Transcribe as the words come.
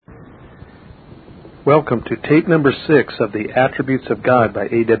Welcome to tape number 6 of The Attributes of God by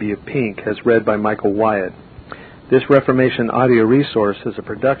A.W. Pink, as read by Michael Wyatt. This Reformation audio resource is a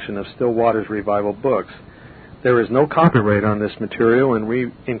production of Still Waters Revival Books. There is no copyright on this material, and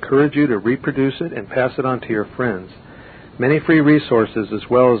we encourage you to reproduce it and pass it on to your friends. Many free resources, as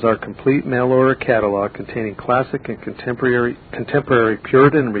well as our complete mail-order catalog containing classic and contemporary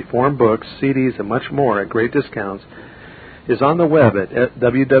Puritan and Reformed books, CDs, and much more at great discounts, is on the web at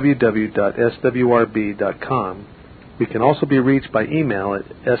www.swrb.com. We can also be reached by email at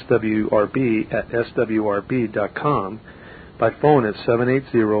swrb@swrb.com, by phone at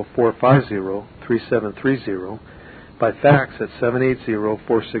 780-450-3730, by fax at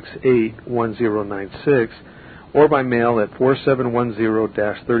 780-468-1096, or by mail at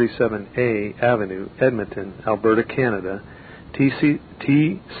 4710-37A Avenue, Edmonton, Alberta, Canada,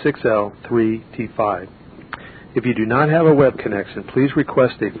 T6L3T5. If you do not have a web connection, please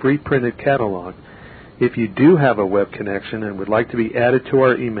request a free printed catalog. If you do have a web connection and would like to be added to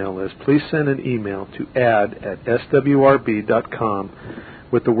our email list, please send an email to add@swrb.com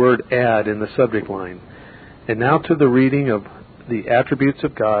with the word add in the subject line. And now to the reading of The Attributes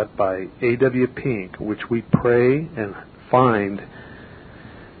of God by A.W. Pink, which we pray and find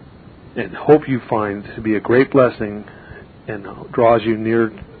and hope you find to be a great blessing and draws you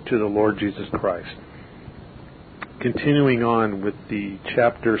near to the Lord Jesus Christ. Continuing on with the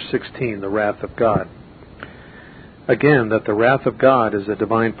chapter 16, the wrath of God. Again, that the wrath of God is a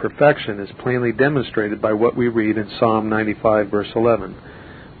divine perfection is plainly demonstrated by what we read in Psalm 95, verse 11.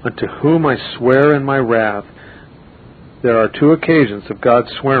 Unto whom I swear in my wrath. There are two occasions of God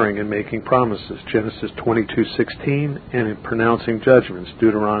swearing and making promises, Genesis 22:16, and in pronouncing judgments,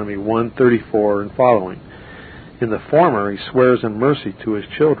 Deuteronomy 1:34 and following. In the former, he swears in mercy to his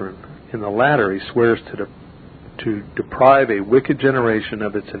children. In the latter, he swears to deprive a wicked generation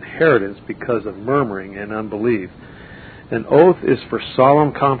of its inheritance because of murmuring and unbelief. An oath is for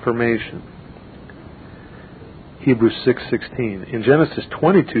solemn confirmation, Hebrews 6:16. In Genesis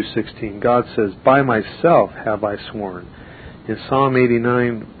 22:16, God says, by myself have I sworn. In Psalm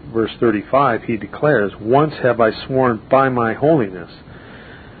 89, verse 35, he declares, once have I sworn by my holiness.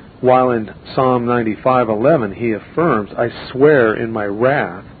 While in Psalm 95:11, he affirms, I swear in my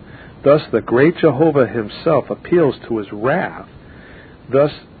wrath. Thus the great Jehovah himself appeals to his wrath,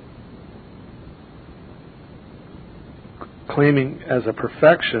 thus claiming as a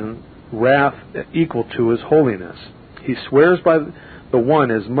perfection wrath equal to his holiness. He swears by the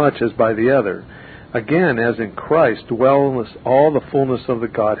one as much as by the other. Again, as in Christ dwells all the fullness of the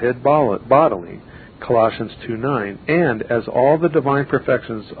Godhead bodily, Colossians 2:9, and as all the divine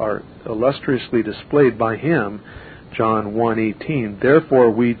perfections are illustriously displayed by him, John 1:18, therefore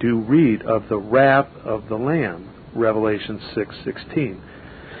we do read of the wrath of the Lamb, Revelation 6:16.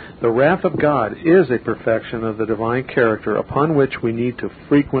 The wrath of God is a perfection of the divine character upon which we need to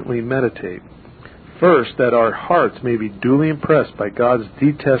frequently meditate. First, that our hearts may be duly impressed by God's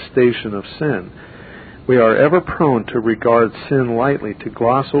detestation of sin. We are ever prone to regard sin lightly, to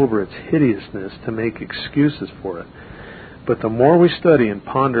gloss over its hideousness, to make excuses for it. But the more we study and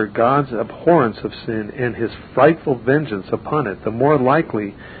ponder God's abhorrence of sin and his frightful vengeance upon it, the more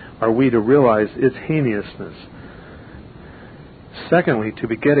likely are we to realize its heinousness. Secondly, to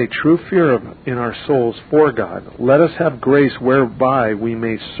beget a true fear in our souls for God, let us have grace whereby we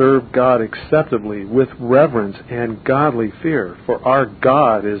may serve God acceptably with reverence and godly fear, for our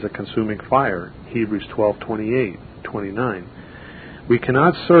God is a consuming fire, Hebrews 12:28-29. We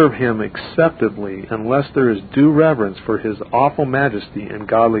cannot serve him acceptably unless there is due reverence for his awful majesty and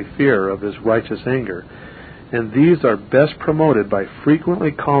godly fear of his righteous anger. And these are best promoted by frequently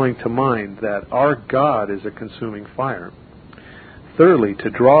calling to mind that our God is a consuming fire. Thirdly,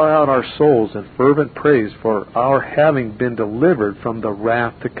 to draw out our souls in fervent praise for our having been delivered from the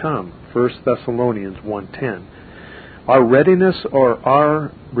wrath to come, 1 Thessalonians 1:10. Our readiness or our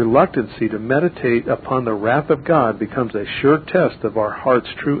reluctancy to meditate upon the wrath of God becomes a sure test of our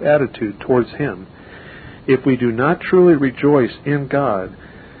heart's true attitude towards him. If we do not truly rejoice in God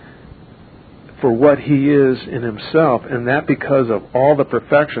for what he is in himself, and that because of all the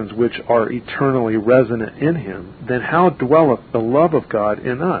perfections which are eternally resonant in him, then how dwelleth the love of God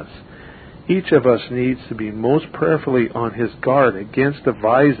in us? Each of us needs to be most prayerfully on his guard against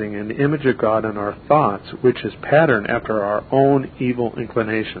devising an image of God in our thoughts, which is patterned after our own evil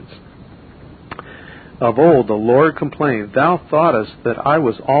inclinations. Of old the Lord complained, thou thoughtest that I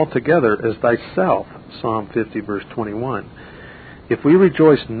was altogether as thyself, Psalm 50, verse 21. If we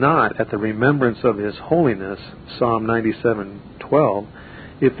rejoice not at the remembrance of his holiness, Psalm 97:12,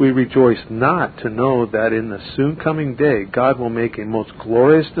 If we rejoice not to know that in the soon coming day God will make a most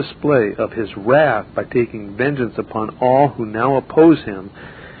glorious display of His wrath by taking vengeance upon all who now oppose Him,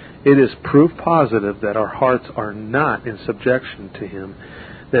 it is proof positive that our hearts are not in subjection to Him,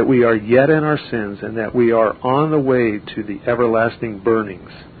 that we are yet in our sins, and that we are on the way to the everlasting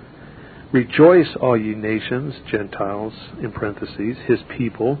burnings. Rejoice, all ye nations, Gentiles, in parentheses, His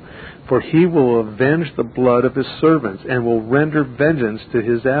people, for He will avenge the blood of His servants, and will render vengeance to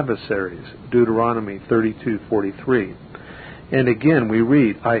His adversaries. Deuteronomy 32:43. And again we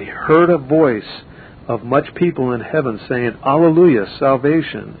read, I heard a voice of much people in heaven saying, Alleluia,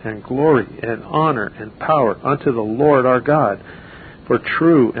 salvation, and glory, and honor, and power unto the Lord our God. For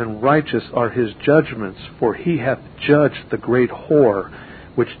true and righteous are His judgments, for He hath judged the great whore,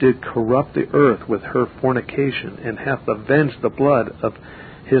 which did corrupt the earth with her fornication, and hath avenged the blood of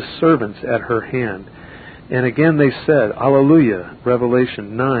His servants at her hand. And again they said, Alleluia,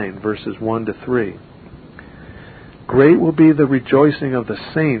 Revelation 9, verses 1-3. Great will be the rejoicing of the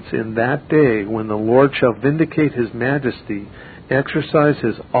saints in that day, when the Lord shall vindicate His majesty, exercise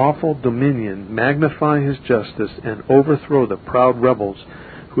His awful dominion, magnify His justice, and overthrow the proud rebels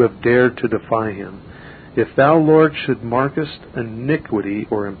who have dared to defy Him. If thou, Lord, should markest iniquity,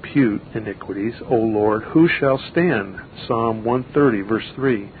 or impute iniquities, O Lord, who shall stand? Psalm 130, verse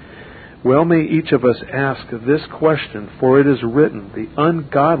 3. Well may each of us ask this question, for it is written, the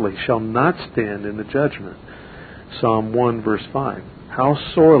ungodly shall not stand in the judgment. Psalm 1, verse 5. How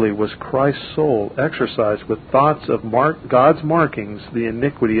sorely was Christ's soul exercised with thoughts of God's markings, the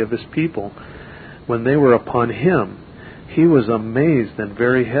iniquity of His people, when they were upon Him. He was amazed and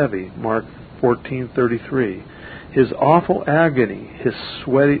very heavy. Mark 14:33. His awful agony, His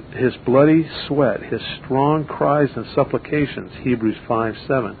bloody sweat, His strong cries and supplications. Hebrews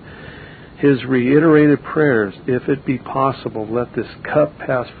 5:7. His reiterated prayers, if it be possible, let this cup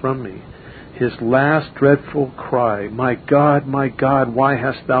pass from me. His last dreadful cry, my God, why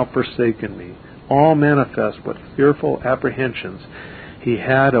hast thou forsaken me? All manifest what fearful apprehensions He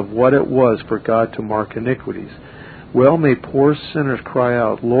had of what it was for God to mark iniquities. Well may poor sinners cry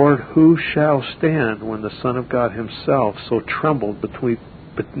out, Lord, who shall stand, when the Son of God Himself so trembled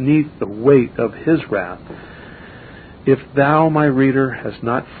beneath the weight of His wrath? If thou, my reader, hast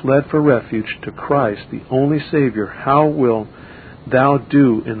not fled for refuge to Christ, the only Savior, how will thou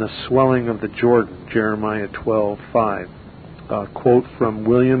do in the swelling of the Jordan? Jeremiah 12:5. Quote from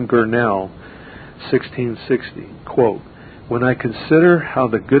William Gurnall, 1660. Quote, when I consider how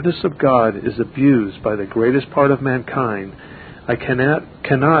the goodness of God is abused by the greatest part of mankind, I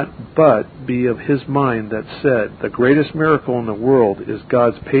cannot but be of his mind that said, the greatest miracle in the world is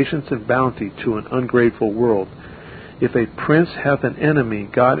God's patience and bounty to an ungrateful world. If a prince hath an enemy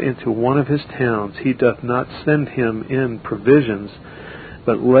got into one of his towns, he doth not send him in provisions,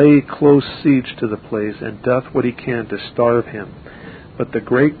 but lay close siege to the place, and doth what he can to starve him. But the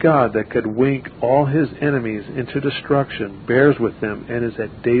great God that could wink all His enemies into destruction bears with them, and is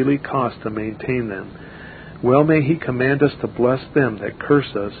at daily cost to maintain them. Well may He command us to bless them that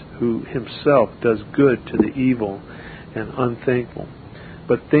curse us, who Himself does good to the evil and unthankful.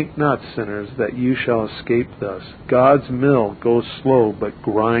 But think not, sinners, that you shall escape thus. God's mill goes slow, but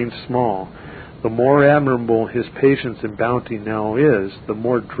grinds small. The more admirable His patience and bounty now is, the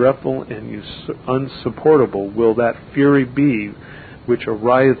more dreadful and unsupportable will that fury be which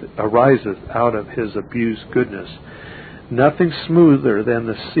ariseth out of His abused goodness. Nothing smoother than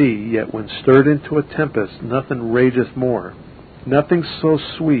the sea, yet when stirred into a tempest, nothing rageth more. Nothing so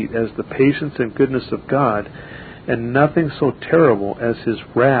sweet as the patience and goodness of God, and nothing so terrible as His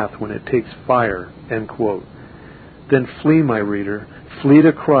wrath when it takes fire. End quote. Then flee, my reader, flee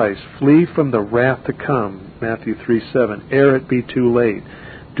to Christ, flee from the wrath to come, Matthew 3:7, ere it be too late.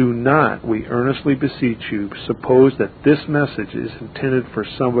 Do not, we earnestly beseech you, suppose that this message is intended for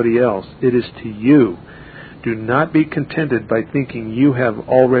somebody else. It is to you. Do not be contented by thinking you have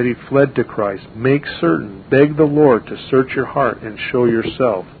already fled to Christ. Make certain, beg the Lord to search your heart and show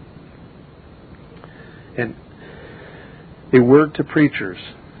yourself. And a word to preachers.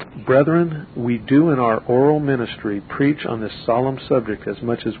 Brethren, we do in our oral ministry preach on this solemn subject as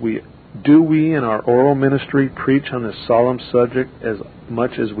much as we in our oral ministry preach on this solemn subject as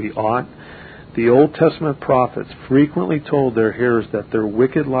much as we ought? The Old Testament prophets frequently told their hearers that their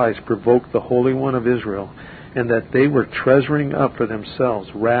wicked lives provoked the Holy One of Israel, and that they were treasuring up for themselves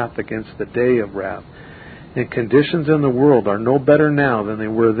wrath against the day of wrath. And conditions in the world are no better now than they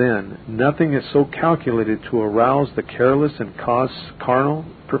were then. Nothing is so calculated to arouse the careless and cause carnal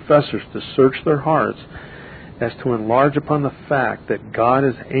professors to search their hearts as to enlarge upon the fact that God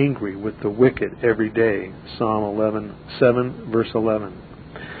is angry with the wicked every day. Psalm 7, verse 11.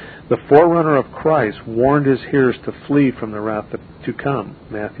 The forerunner of Christ warned his hearers to flee from the wrath to come,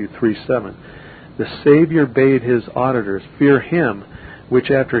 Matthew 3:7. The Savior bade his auditors, fear him, which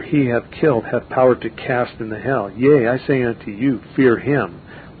after he hath killed hath power to cast into hell. Yea, I say unto you, fear him,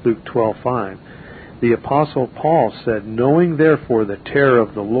 Luke 12:5. The Apostle Paul said, knowing therefore the terror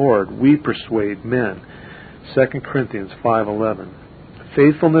of the Lord, we persuade men, 2 Corinthians 5:11.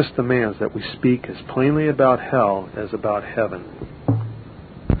 Faithfulness demands that we speak as plainly about hell as about heaven.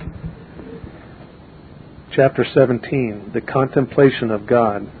 Chapter 17, the contemplation of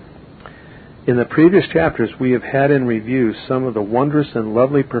God. In the previous chapters, we have had in review some of the wondrous and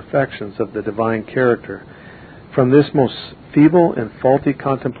lovely perfections of the divine character. From this most feeble and faulty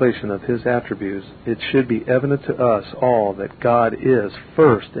contemplation of his attributes, it should be evident to us all that God is,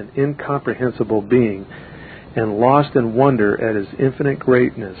 first, an incomprehensible being, and lost in wonder at his infinite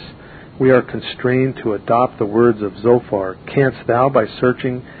greatness, we are constrained to adopt the words of Zophar, canst thou by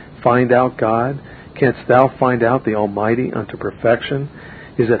searching find out God? Canst thou find out the Almighty unto perfection?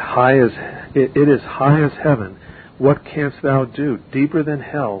 It is high as heaven. What canst thou do? Deeper than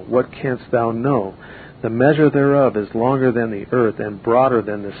hell. What canst thou know? The measure thereof is longer than the earth and broader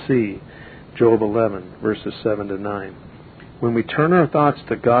than the sea. Job 11, verses 7-9. When we turn our thoughts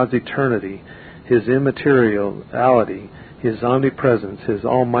to God's eternity, his immateriality, his omnipresence, his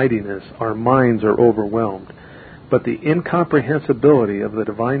almightiness, our minds are overwhelmed. But the incomprehensibility of the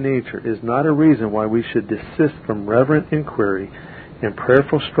divine nature is not a reason why we should desist from reverent inquiry and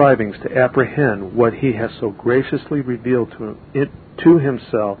prayerful strivings to apprehend what he has so graciously revealed to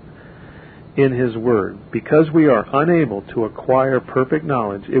himself in his word. Because we are unable to acquire perfect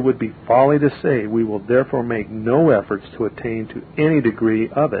knowledge, it would be folly to say we will therefore make no efforts to attain to any degree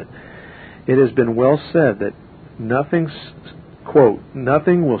of it. It has been well said that nothing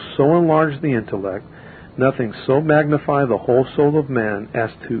will so enlarge the intellect, nothing so magnify the whole soul of man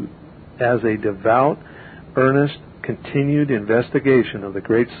as a devout, earnest, continued investigation of the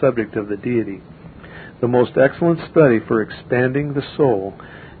great subject of the deity. The most excellent study for expanding the soul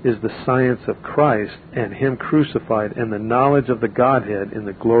is the science of Christ and him crucified and the knowledge of the Godhead in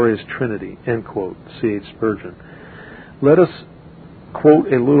the glorious Trinity. End quote. C.H. Spurgeon. Let us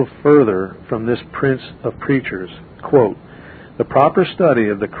quote a little further from this Prince of Preachers. Quote, the proper study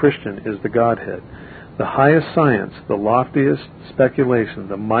of the Christian is the Godhead. The highest science, the loftiest speculation,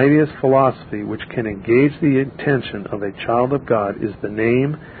 the mightiest philosophy which can engage the attention of a child of God is the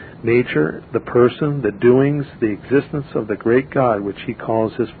name, nature, the person, the doings, the existence of the great God which he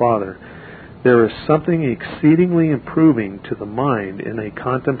calls his Father. There is something exceedingly improving to the mind in a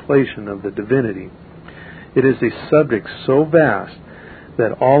contemplation of the divinity. It is a subject so vast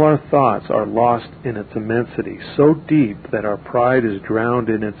that all our thoughts are lost in its immensity, so deep that our pride is drowned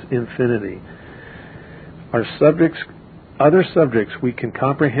in its infinity. Other subjects we can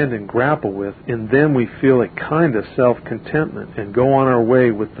comprehend and grapple with, in them we feel a kind of self-contentment and go on our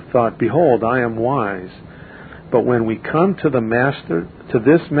way with the thought, behold, I am wise. But when we come to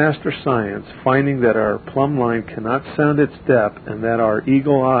this master science, finding that our plumb line cannot sound its depth and that our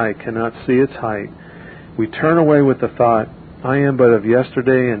eagle eye cannot see its height, we turn away with the thought, I am but of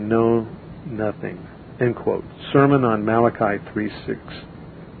yesterday and know nothing. End quote. Sermon on Malachi 3:6.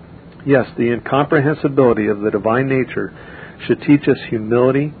 Yes, the incomprehensibility of the divine nature should teach us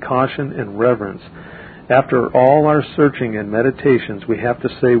humility, caution, and reverence. After all our searching and meditations, we have to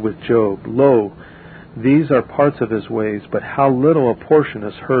say with Job, lo, these are parts of his ways, but how little a portion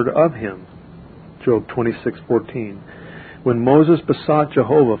is heard of him. Job 26:14. When Moses besought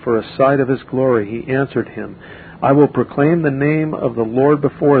Jehovah for a sight of his glory, he answered him, I will proclaim the name of the Lord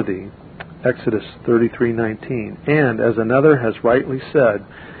before thee. Exodus 33:19. And, as another has rightly said,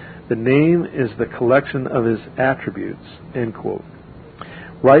 the name is the collection of his attributes. End quote.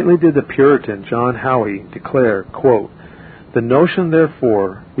 Rightly did the Puritan John Howey declare, quote, the notion,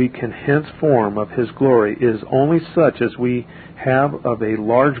 therefore, we can hence form of his glory is only such as we have of a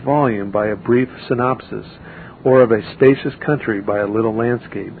large volume by a brief synopsis, or of a spacious country by a little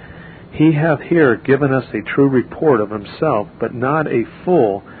landscape. He hath here given us a true report of himself, but not a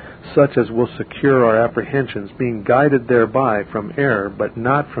full, such as will secure our apprehensions, being guided thereby from error, but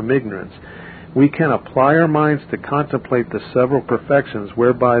not from ignorance. We can apply our minds to contemplate the several perfections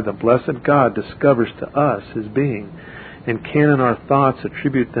whereby the blessed God discovers to us his being, and can in our thoughts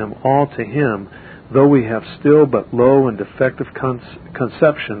attribute them all to him, though we have still but low and defective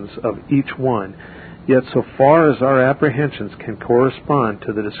conceptions of each one. Yet so far as our apprehensions can correspond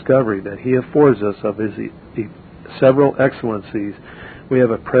to the discovery that he affords us of his several excellencies, we have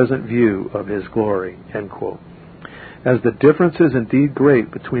a present view of his glory. End quote. As the difference is indeed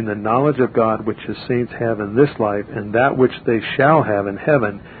great between the knowledge of God which his saints have in this life and that which they shall have in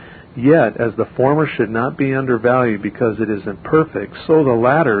heaven, Yet, as the former should not be undervalued because it is imperfect, so the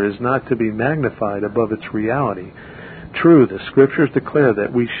latter is not to be magnified above its reality. True, the Scriptures declare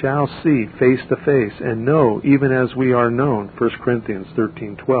that we shall see face to face and know even as we are known, 1 Corinthians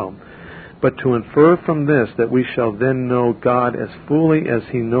 13:12. But to infer from this that we shall then know God as fully as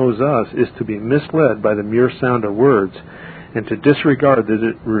He knows us is to be misled by the mere sound of words, and to disregard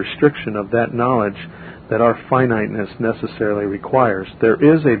the restriction of that knowledge that our finiteness necessarily requires. There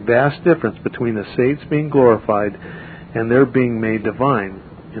is a vast difference between the saints being glorified and their being made divine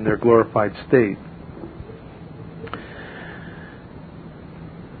in their glorified state.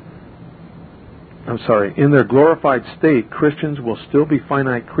 In their glorified state, Christians will still be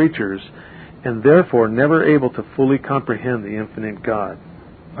finite creatures and therefore never able to fully comprehend the infinite God.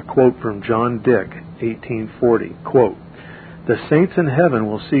 A quote from John Dick, 1840, quote, "The saints in heaven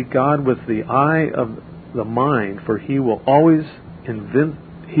will see God with the eye of the mind, for he will be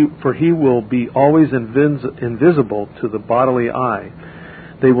always invisible to the bodily eye.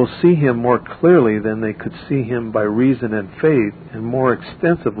 They will see Him more clearly than they could see Him by reason and faith, and more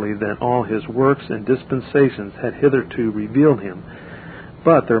extensively than all His works and dispensations had hitherto revealed Him.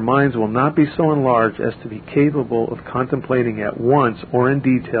 But their minds will not be so enlarged as to be capable of contemplating at once or in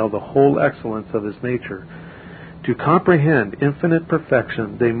detail the whole excellence of His nature. To comprehend infinite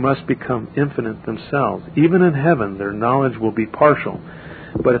perfection, they must become infinite themselves. Even in heaven, their knowledge will be partial,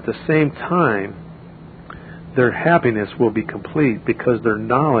 but at the same time, their happiness will be complete, because their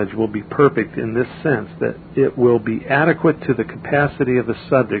knowledge will be perfect in this sense, that it will be adequate to the capacity of the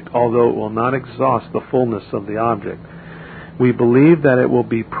subject, although it will not exhaust the fullness of the object. We believe that it will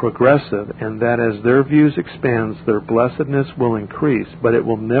be progressive, and that as their views expand, their blessedness will increase, but it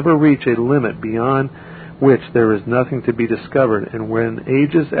will never reach a limit beyond which there is nothing to be discovered, and when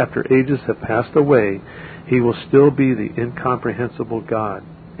ages after ages have passed away, He will still be the incomprehensible God."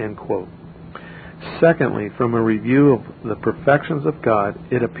 End quote. Secondly, from a review of the perfections of God,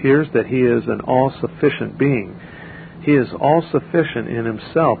 it appears that He is an all-sufficient being. He is all-sufficient in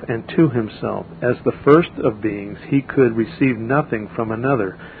Himself and to Himself. As the first of beings, He could receive nothing from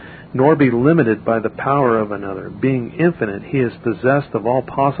another, nor be limited by the power of another. Being infinite, He is possessed of all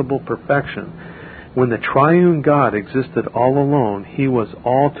possible perfection. When the triune God existed all alone, He was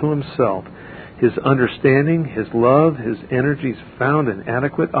all to Himself. His understanding, His love, His energies found an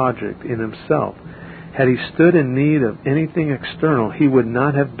adequate object in Himself. Had He stood in need of anything external, He would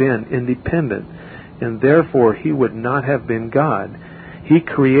not have been independent, and therefore He would not have been God. He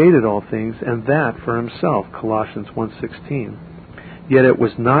created all things, and that for Himself, Colossians 1:16. Yet it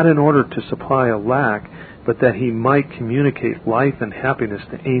was not in order to supply a lack, but that He might communicate life and happiness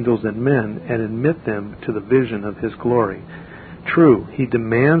to angels and men, and admit them to the vision of His glory. True, He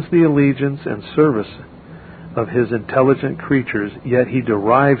demands the allegiance and service of His intelligent creatures, yet He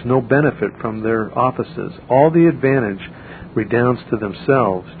derives no benefit from their offices. All the advantage redounds to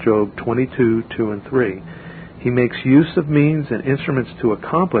themselves, Job 22:2-3. He makes use of means and instruments to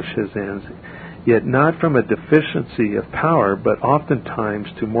accomplish His ends, yet not from a deficiency of power, but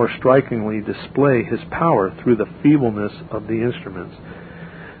oftentimes to more strikingly display His power through the feebleness of the instruments.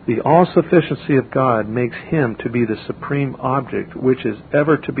 The all-sufficiency of God makes Him to be the supreme object which is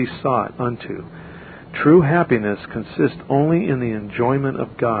ever to be sought unto. True happiness consists only in the enjoyment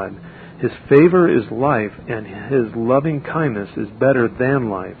of God. His favor is life, and His loving kindness is better than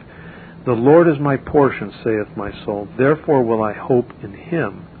life. "The Lord is my portion, saith my soul, therefore will I hope in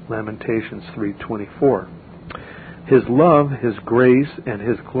Him." Lamentations 3:24. His love, His grace, and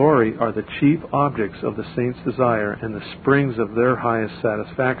His glory are the chief objects of the saints' desire and the springs of their highest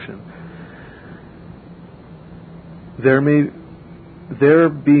satisfaction. There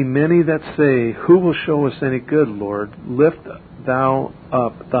be many that say, "Who will show us any good, Lord? Lift Thou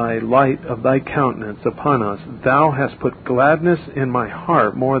up Thy light of Thy countenance upon us. Thou hast put gladness in my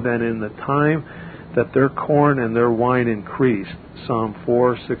heart more than in the time that their corn and their wine increased." Psalm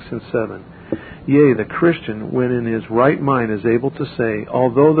 4:6-7. Yea, the Christian, when in his right mind, is able to say,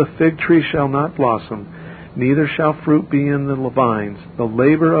 "Although the fig tree shall not blossom, neither shall fruit be in the vines, the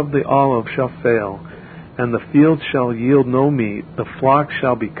labor of the olive shall fail, and the field shall yield no meat, the flock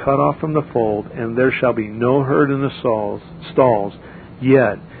shall be cut off from the fold, and there shall be no herd in the stalls,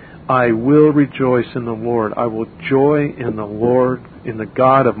 yet I will rejoice in the Lord. I will joy in the Lord, in the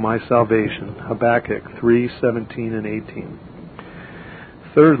God of my salvation." Habakkuk 3:17-18.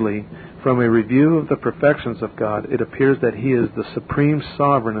 Thirdly, from a review of the perfections of God, it appears that He is the supreme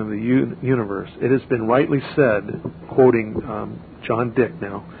sovereign of the universe. It has been rightly said, quoting John Dick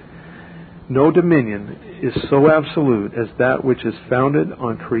now, "No dominion is so absolute as that which is founded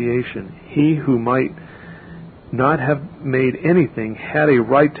on creation. He who might not have made anything, had a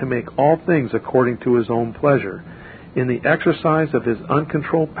right to make all things according to his own pleasure. In the exercise of his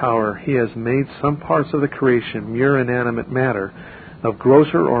uncontrolled power, he has made some parts of the creation mere inanimate matter, of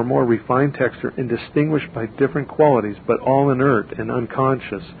grosser or more refined texture, and distinguished by different qualities, but all inert and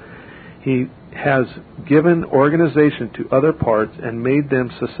unconscious. He has given organization to other parts and made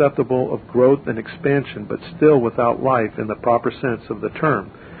them susceptible of growth and expansion, but still without life in the proper sense of the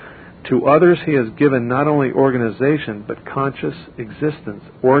term. To others he has given not only organization, but conscious existence,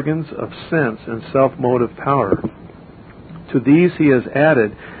 organs of sense and self-motive power. To these he has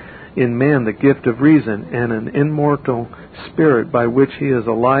added in man the gift of reason and an immortal spirit, by which he is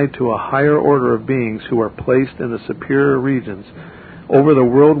allied to a higher order of beings who are placed in the superior regions. Over the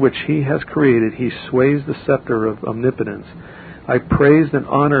world which he has created he sways the scepter of omnipotence. I praised and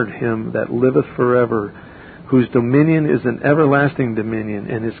honored him that liveth forever, whose dominion is an everlasting dominion,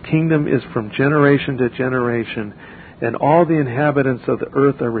 and his kingdom is from generation to generation. And all the inhabitants of the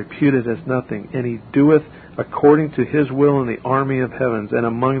earth are reputed as nothing, and he doeth according to his will in the army of heavens and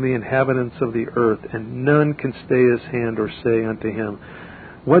among the inhabitants of the earth, and none can stay his hand or say unto him,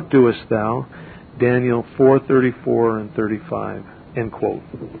 What doest thou? Daniel 4:34 and 35. End quote.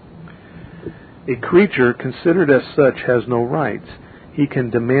 A creature considered as such has no rights. He can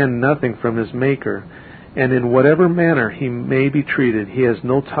demand nothing from his Maker, and in whatever manner he may be treated, he has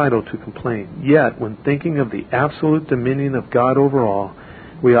no title to complain. Yet, when thinking of the absolute dominion of God over all,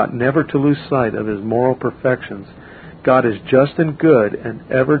 we ought never to lose sight of his moral perfections. God is just and good,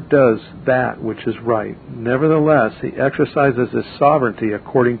 and ever does that which is right. Nevertheless, he exercises his sovereignty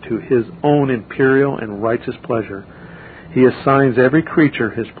according to his own imperial and righteous pleasure. He assigns every creature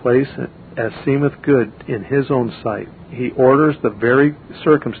his place as seemeth good in his own sight. He orders the very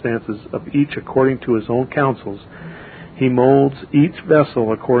circumstances of each according to his own counsels. He molds each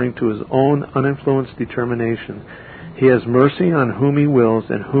vessel according to his own uninfluenced determination. He has mercy on whom he wills,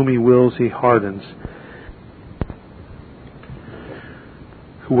 and whom he wills he hardens.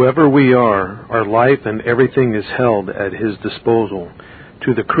 Whoever we are, our life and everything is held at his disposal.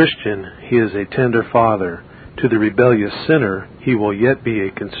 To the Christian, he is a tender father. To the rebellious sinner, he will yet be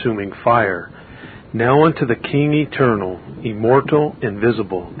a consuming fire. Now unto the King eternal, immortal,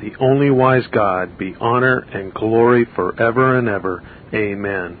 invisible, the only wise God, be honor and glory forever and ever.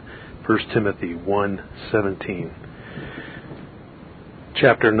 Amen. 1 Timothy 1:17.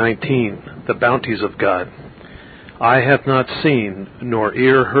 Chapter 19. The Bounties of God. Eye hath not seen, nor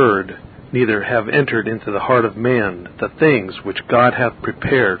ear heard, neither have entered into the heart of man the things which God hath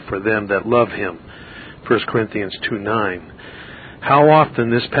prepared for them that love him. 1 Corinthians 2:9. How often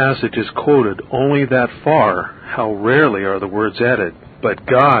this passage is quoted only that far, how rarely are the words added. But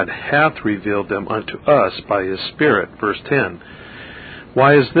God hath revealed them unto us by his Spirit. Verse 10.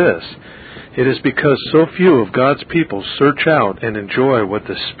 Why is this? It is because so few of God's people search out and enjoy what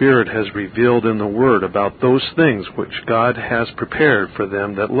the Spirit has revealed in the Word about those things which God has prepared for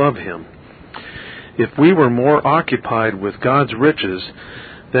them that love him. If we were more occupied with God's riches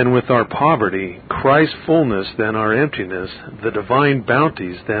than with our poverty, Christ's fullness than our emptiness, the divine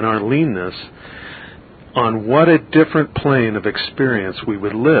bounties than our leanness, on what a different plane of experience we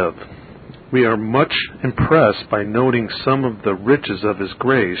would live. We are much impressed by noting some of the riches of his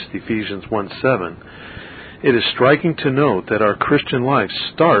grace, Ephesians 1:7. It is striking to note that our Christian life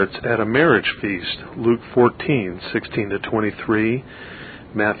starts at a marriage feast, Luke 14:16-23,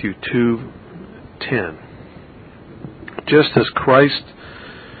 Matthew 2:10. Just as Christ's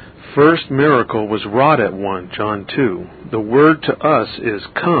first miracle was wrought at one, John 2. The word to us is,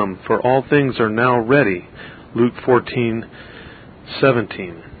 Come, for all things are now ready, Luke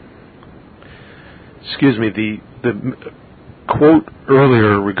 14:17. The quote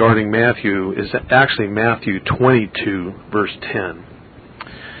earlier regarding Matthew is actually Matthew 22, verse 10.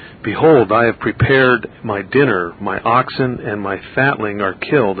 Behold, I have prepared my dinner, my oxen and my fatling are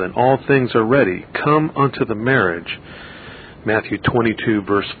killed, and all things are ready. Come unto the marriage. Matthew 22,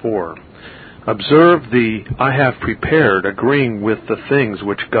 verse 4. Observe the I have prepared, agreeing with the things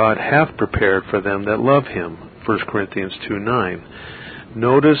which God hath prepared for them that love him. 1 Corinthians 2:9.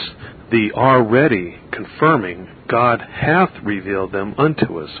 Notice the already, confirming God hath revealed them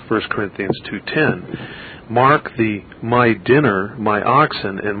unto us. 1 Corinthians 2:10. Mark the my dinner, my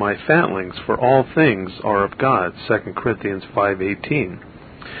oxen, and my fatlings, for all things are of God. 2 Corinthians 5:18.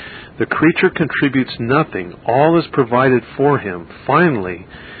 The creature contributes nothing. All is provided for him. Finally,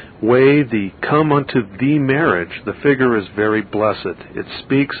 weigh the come unto thee marriage. The figure is very blessed. It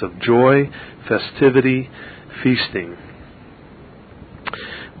speaks of joy, festivity, feasting.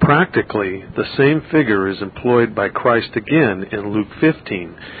 Practically, the same figure is employed by Christ again in Luke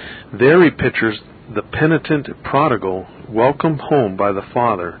 15. There he pictures the penitent prodigal welcomed home by the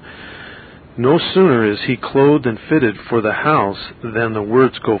Father. No sooner is he clothed and fitted for the house than the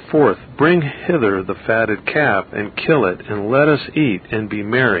words go forth, "Bring hither the fatted calf, and kill it, and let us eat and be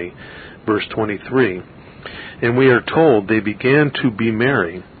merry." Verse 23. And we are told they began to be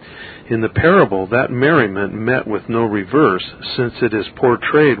merry. In the parable, that merriment met with no reverse, since it is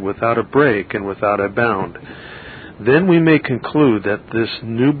portrayed without a break and without a bound. Then we may conclude that this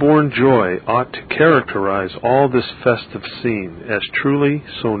newborn joy ought to characterize all this festive scene, as truly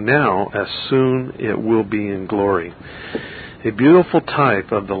so now as soon it will be in glory. A beautiful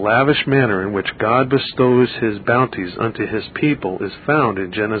type of the lavish manner in which God bestows his bounties unto his people is found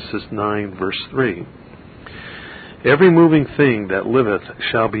in Genesis 9, verse 3. Every moving thing that liveth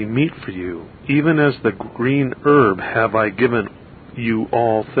shall be meat for you, even as the green herb have I given you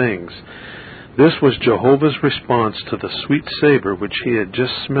all things. This was Jehovah's response to the sweet savor which he had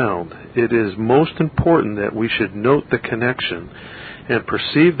just smelled. It is most important that we should note the connection and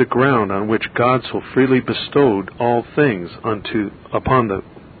perceive the ground on which God so freely bestowed all things upon the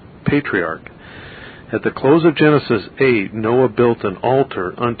patriarch. At the close of Genesis 8, Noah built an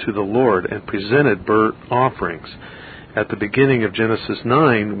altar unto the Lord and presented burnt offerings. At the beginning of Genesis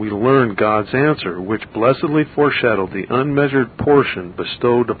 9, we learn God's answer, which blessedly foreshadowed the unmeasured portion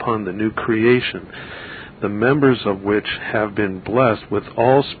bestowed upon the new creation, the members of which have been blessed with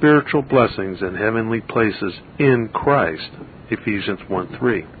all spiritual blessings in heavenly places in Christ. Ephesians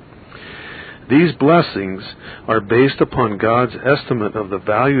 1:3. These blessings are based upon God's estimate of the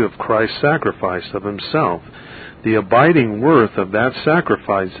value of Christ's sacrifice of himself. The abiding worth of that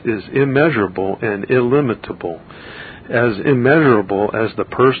sacrifice is immeasurable and illimitable, as immeasurable as the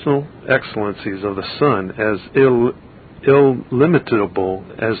personal excellencies of the Son, as illimitable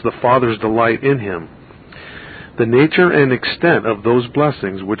as the Father's delight in him. The nature and extent of those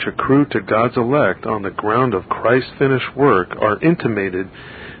blessings which accrue to God's elect on the ground of Christ's finished work are intimated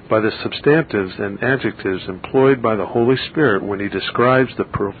by the substantives and adjectives employed by the Holy Spirit when he describes the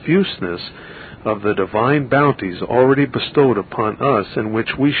profuseness of the divine bounties already bestowed upon us and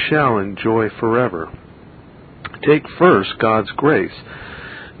which we shall enjoy forever. Take first God's grace.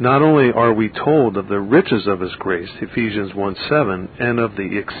 Not only are we told of the riches of his grace, Ephesians 1:7, and of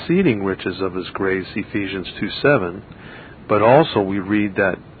the exceeding riches of his grace, Ephesians 2:7, but also we read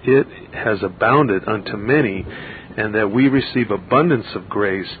that it has abounded unto many, and that we receive abundance of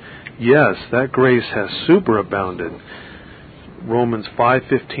grace. Yes, that grace has superabounded. Romans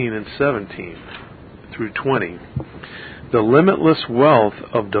 5:15 and 17 through 20. The limitless wealth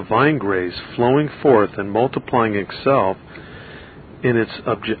of divine grace flowing forth and multiplying itself in its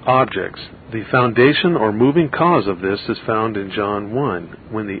objects. The foundation or moving cause of this is found in John 1,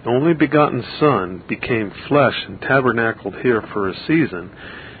 when the only begotten Son became flesh and tabernacled here for a season.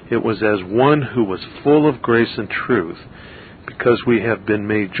 It was as one who was full of grace and truth. Because we have been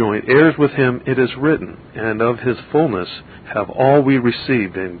made joint heirs with him, it is written, and of his fullness have all we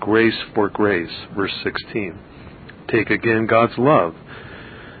received in grace for grace. Verse 16. Take again God's love.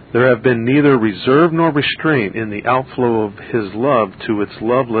 There have been neither reserve nor restraint in the outflow of his love to its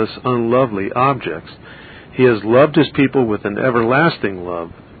loveless, unlovely objects. He has loved his people with an everlasting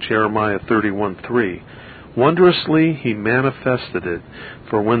love. Jeremiah 31:3. Wondrously he manifested it,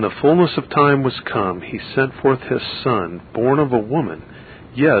 for when the fullness of time was come, he sent forth his Son, born of a woman.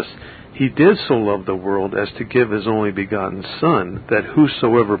 Yes, he did so love the world as to give his only begotten Son, that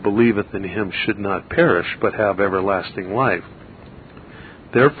whosoever believeth in him should not perish, but have everlasting life.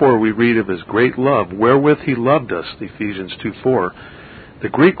 Therefore we read of his great love, wherewith he loved us, Ephesians 2:4. The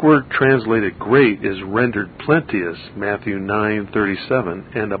Greek word translated great is rendered plenteous, Matthew 9:37,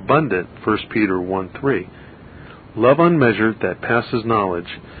 and abundant, 1 Peter 1:3. Love unmeasured that passes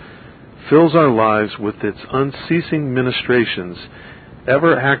knowledge fills our lives with its unceasing ministrations,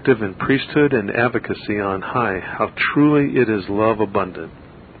 ever active in priesthood and advocacy on high. How truly it is love abundant.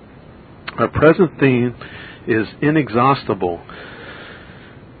 Our present theme is inexhaustible.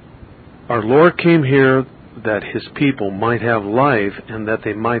 Our Lord came here that his people might have life and that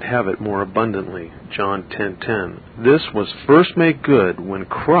they might have it more abundantly. John 10:10. This was first made good when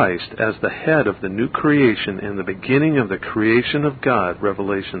Christ, as the head of the new creation and the beginning of the creation of God,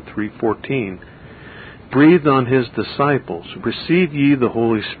 Revelation 3:14, breathed on his disciples, "Receive ye the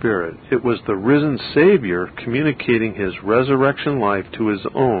Holy Spirit." It was the risen Savior communicating his resurrection life to his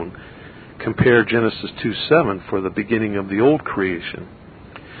own. Compare Genesis 2:7 for the beginning of the old creation.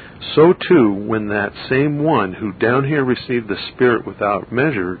 So too, when that same one who down here received the Spirit without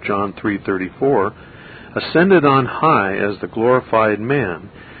measure, John 3:34, ascended on high as the glorified man,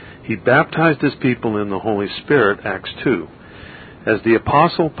 he baptized his people in the Holy Spirit, Acts 2. As the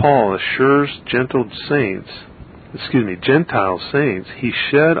Apostle Paul assures Gentile saints, he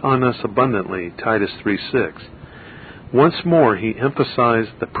shed on us abundantly, Titus 3:6. Once more he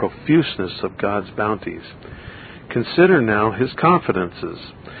emphasized the profuseness of God's bounties. Consider now his confidences.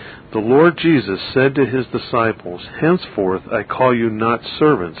 The Lord Jesus said to his disciples, "Henceforth I call you not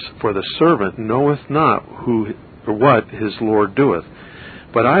servants, for the servant knoweth not who or what his Lord doeth.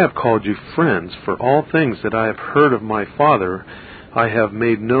 But I have called you friends, for all things that I have heard of my Father I have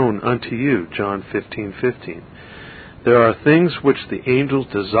made known unto you." John 15:15. There are things which the angels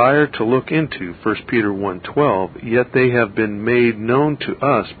desire to look into, 1 Peter 1:12, yet they have been made known to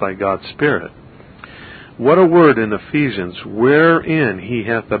us by God's Spirit. What a word in Ephesians, wherein he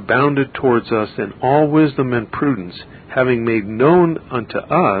hath abounded towards us in all wisdom and prudence, having made known unto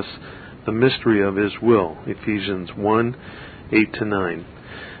us the mystery of his will. Ephesians 1:8-9.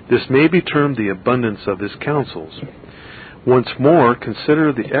 This may be termed the abundance of his counsels. Once more,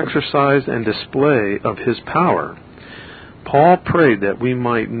 consider the exercise and display of his power. Paul prayed that we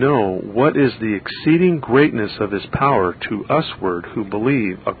might know what is the exceeding greatness of his power to usward who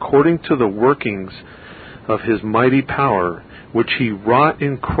believe, according to the workings of his mighty power, which he wrought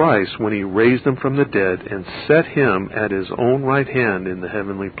in Christ when he raised him from the dead and set him at his own right hand in the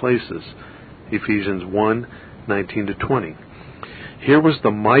heavenly places. Ephesians 1:19-20. Here was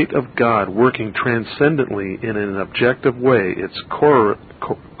the might of God working transcendently in an objective way. Its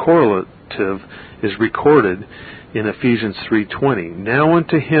correlative is recorded in Ephesians 3:20. Now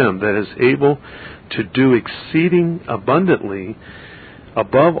unto him that is able to do exceeding abundantly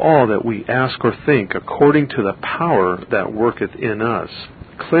above all that we ask or think, according to the power that worketh in us.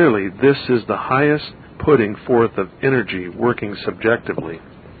 Clearly, this is the highest putting forth of energy working subjectively.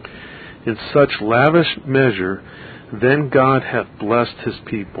 In such lavish measure, then God hath blessed his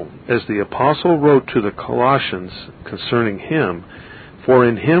people. As the apostle wrote to the Colossians concerning him, "For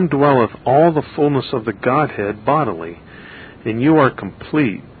in him dwelleth all the fullness of the Godhead bodily, and you are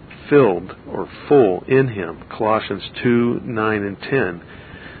complete, filled, or full in him." Colossians 2:9-10.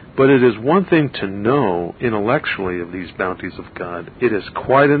 But it is one thing to know intellectually of these bounties of God. It is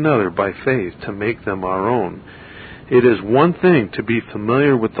quite another by faith to make them our own. It is one thing to be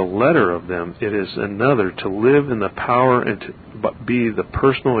familiar with the letter of them. It is another to live in the power and to be the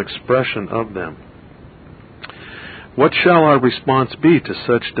personal expression of them. What shall our response be to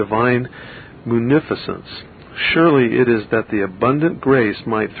such divine munificence? Surely it is that the abundant grace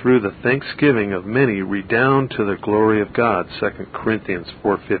might through the thanksgiving of many redound to the glory of God, 2 Corinthians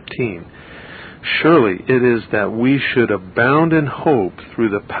 4:15. Surely it is that we should abound in hope through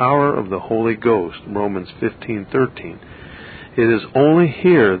the power of the Holy Ghost, Romans 15:13. It is only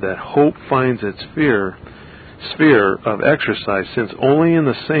here that hope finds its sphere of exercise, since only in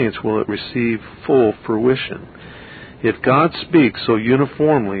the saints will it receive full fruition. If God speaks so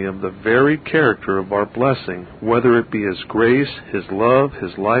uniformly of the varied character of our blessing, whether it be His grace, His love,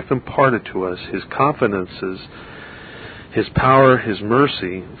 His life imparted to us, His confidences, His power, His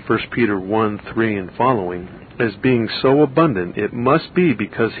mercy, 1 Peter 1:3 and following, as being so abundant, it must be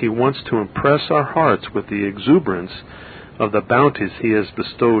because He wants to impress our hearts with the exuberance of the bounties He has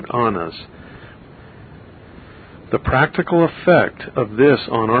bestowed on us. The practical effect of this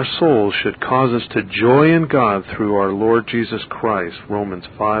on our souls should cause us to joy in God through our Lord Jesus Christ, Romans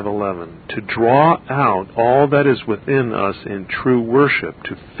 5:11, to draw out all that is within us in true worship,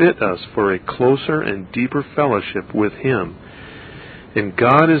 to fit us for a closer and deeper fellowship with Him. And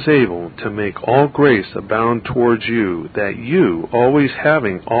God is able to make all grace abound towards you, that you, always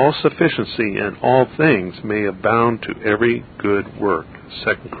having all sufficiency in all things, may abound to every good work.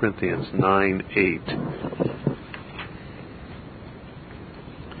 2 Corinthians 9:8.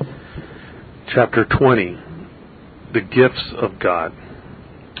 Chapter 20, the gifts of God.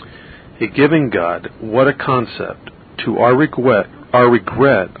 A giving God, what a concept. To our regret,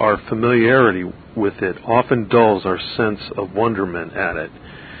 our familiarity with it often dulls our sense of wonderment at it.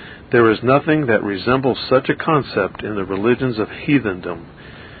 There is nothing that resembles such a concept in the religions of heathendom.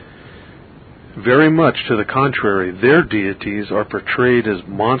 Very much to the contrary, their deities are portrayed as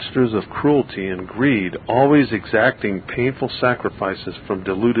monsters of cruelty and greed, always exacting painful sacrifices from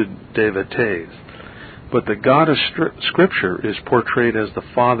deluded devotees. But the God of Scripture is portrayed as the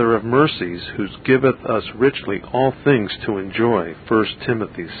Father of mercies, who giveth us richly all things to enjoy, 1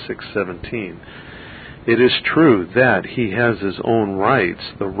 Timothy 6:17. It is true that He has His own rights,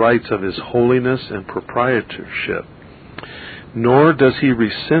 the rights of His holiness and proprietorship. Nor does He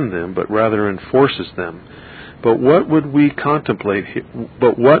rescind them, but rather enforces them. But what we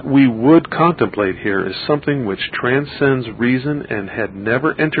would contemplate here is something which transcends reason and had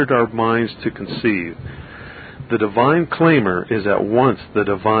never entered our minds to conceive. The divine claimer is at once the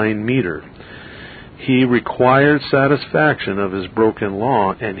divine meter. He required satisfaction of his broken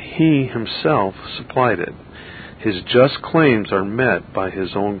law, and he himself supplied it. His just claims are met by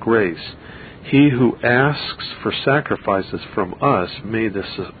his own grace. He who asks for sacrifices from us made the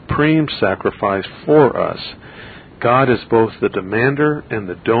supreme sacrifice for us. God is both the demander and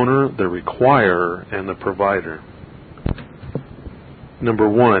the donor, the requirer and the provider. Number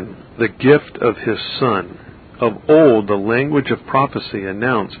 1, the gift of his Son. Of old the language of prophecy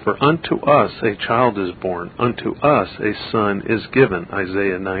announced, "For unto us a child is born, unto us a son is given,"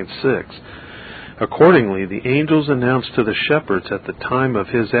 Isaiah 9:6. Accordingly, the angels announced to the shepherds at the time of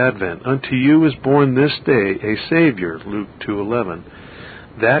his advent, "Unto you is born this day a Savior," Luke 2:11.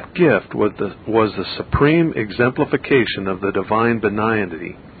 That gift was the supreme exemplification of the divine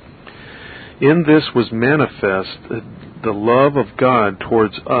benignity. In this was manifest the love of God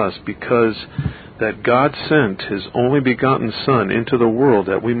towards us, because that God sent his only begotten Son into the world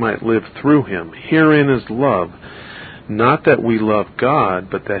that we might live through him. Herein is love, not that we loved God,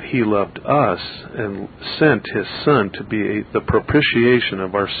 but that he loved us and sent his Son to be the propitiation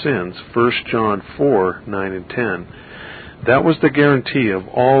of our sins. 1 John 4:9 and 10. That was the guarantee of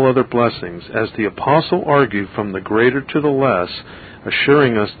all other blessings, as the apostle argued from the greater to the less,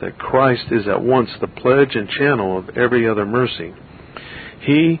 assuring us that Christ is at once the pledge and channel of every other mercy.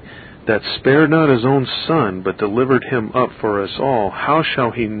 He that spared not his own Son, but delivered him up for us all, how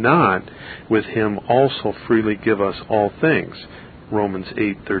shall he not with him also freely give us all things? Romans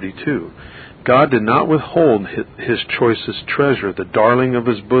 8:32. God did not withhold his choicest treasure, the darling of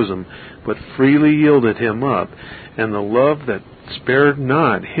his bosom, but freely yielded him up, and the love that spared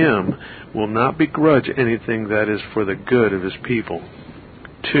not him will not begrudge anything that is for the good of his people.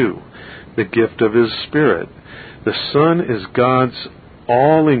 2. The gift of his Spirit. The Son is God's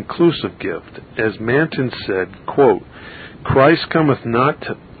all-inclusive gift. As Manton said, quote, "Christ cometh not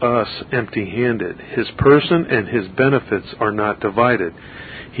to us empty-handed. His person and his benefits are not divided.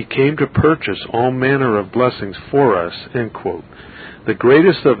 He came to purchase all manner of blessings for us," end quote. The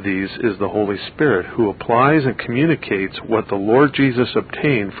greatest of these is the Holy Spirit, who applies and communicates what the Lord Jesus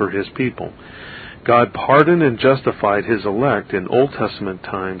obtained for his people. God pardoned and justified his elect in Old Testament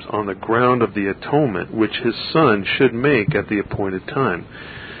times on the ground of the atonement which his Son should make at the appointed time.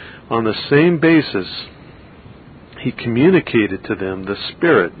 On the same basis, he communicated to them the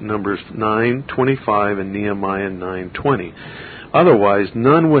Spirit, Numbers 9:25 and Nehemiah 9:20. Otherwise,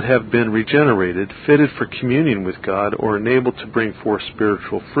 none would have been regenerated, fitted for communion with God, or enabled to bring forth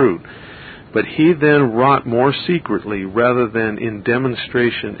spiritual fruit. But he then wrought more secretly rather than in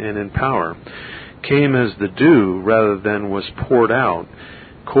demonstration and in power, came as the dew rather than was poured out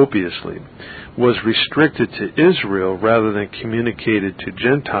copiously, was restricted to Israel rather than communicated to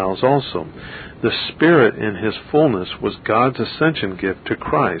Gentiles also. The Spirit in his fullness was God's ascension gift to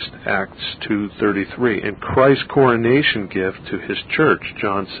Christ, Acts 2:33, and Christ's coronation gift to his church,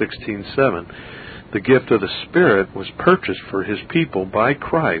 John 16:7. The gift of the Spirit was purchased for his people by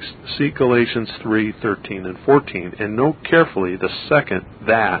Christ, see Galatians 3:13 and 14, and note carefully the second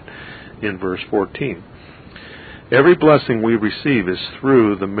 "that" in verse 14. Every blessing we receive is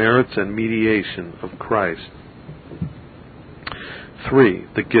through the merits and mediation of Christ. 3.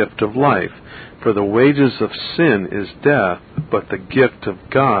 The gift of life. For the wages of sin is death, but the gift of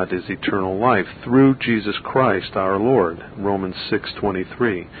God is eternal life through Jesus Christ our Lord. Romans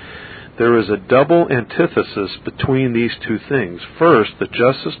 6:23. There is a double antithesis between these two things. First, the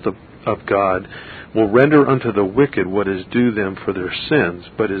justice of God will render unto the wicked what is due them for their sins,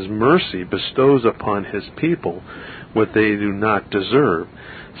 but his mercy bestows upon his people what they do not deserve.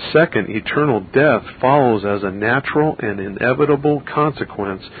 Second, eternal death follows as a natural and inevitable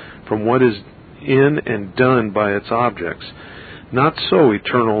consequence from what is in and done by its objects. Not so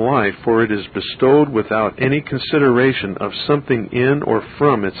eternal life, for it is bestowed without any consideration of something in or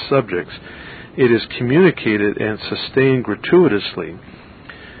from its subjects. It is communicated and sustained gratuitously.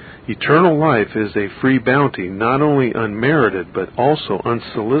 Eternal life is a free bounty, not only unmerited, but also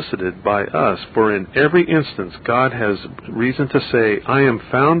unsolicited by us. For in every instance God has reason to say, "I am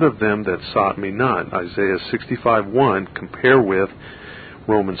found of them that sought me not." Isaiah 65:1, compare with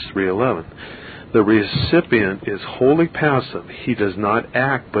Romans 3:11. The recipient is wholly passive. He does not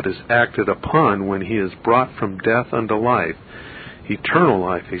act, but is acted upon when he is brought from death unto life. Eternal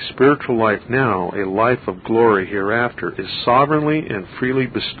life, a spiritual life now, a life of glory hereafter, is sovereignly and freely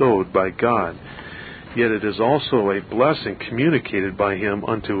bestowed by God. Yet it is also a blessing communicated by him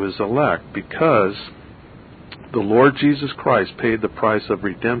unto his elect, because the Lord Jesus Christ paid the price of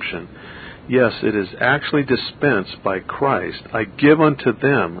redemption. Yes, it is actually dispensed by Christ. I give unto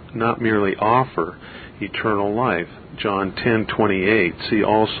them, not merely offer, eternal life. John 10:28. See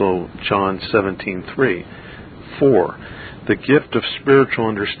also John 17:3. 4. The gift of spiritual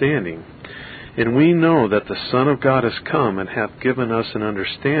understanding. And we know that the Son of God is come, and hath given us an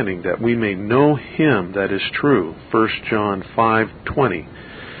understanding, that we may know him that is true. 1 John 5:20.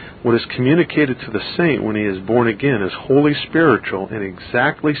 What is communicated to the saint when he is born again is wholly spiritual and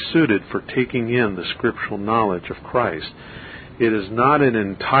exactly suited for taking in the scriptural knowledge of Christ. It is not an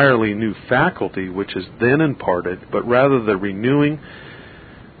entirely new faculty which is then imparted, but rather the renewing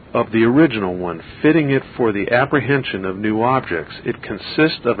of the original one, fitting it for the apprehension of new objects. It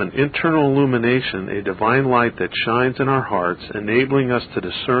consists of an internal illumination, a divine light that shines in our hearts, enabling us to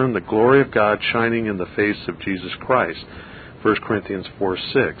discern the glory of God shining in the face of Jesus Christ. 1 Corinthians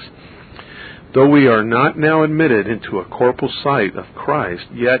 4:6. Though we are not now admitted into a corporal sight of Christ,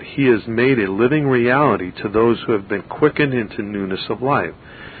 yet he is made a living reality to those who have been quickened into newness of life.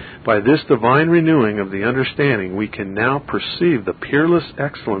 By this divine renewing of the understanding, we can now perceive the peerless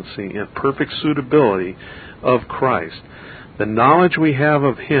excellency and perfect suitability of Christ. The knowledge we have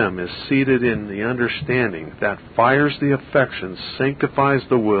of him is seated in the understanding that fires the affections, sanctifies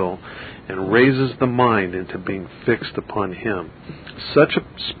the will, and raises the mind into being fixed upon him. Such a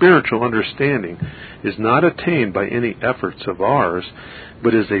spiritual understanding is not attained by any efforts of ours,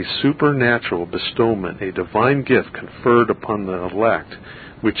 but is a supernatural bestowment, a divine gift conferred upon the elect,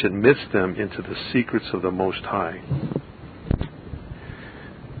 which admits them into the secrets of the Most High.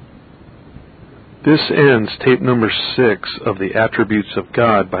 This ends tape number 6 of The Attributes of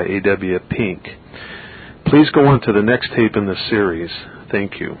God by A.W. Pink. Please go on to the next tape in the series.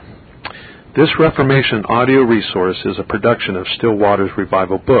 Thank you. This Reformation audio resource is a production of Still Waters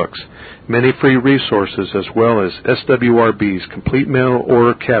Revival Books. Many free resources, as well as SWRB's complete mail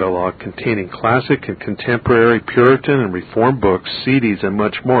order catalog containing classic and contemporary Puritan and Reformed books, CDs, and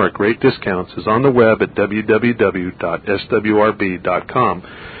much more at great discounts, is on the web at www.swrb.com.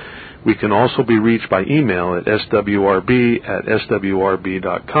 We can also be reached by email at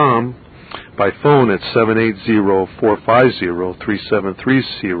swrb@swrb.com, by phone at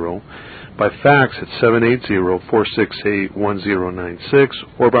 780-450-3730, by fax at 780-468-1096,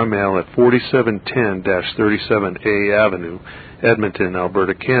 or by mail at 4710-37A Avenue, Edmonton,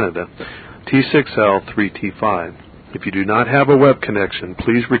 Alberta, Canada, T6L3T5. If you do not have a web connection,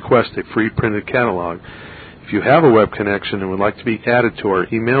 please request a free printed catalog. If you have a web connection and would like to be added to our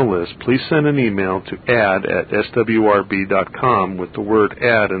email list, please send an email to add@swrb.com with the word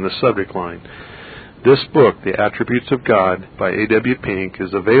add in the subject line. This book, The Attributes of God by A.W. Pink,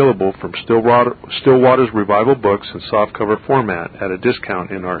 is available from Still Waters Revival Books in softcover format at a discount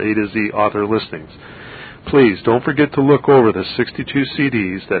in our A to Z author listings. Please don't forget to look over the 62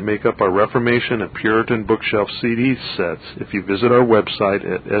 CDs that make up our Reformation and Puritan bookshelf CD sets if you visit our website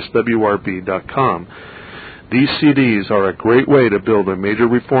at swrb.com. These CDs are a great way to build a major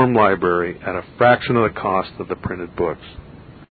Reformed library at a fraction of the cost of the printed books.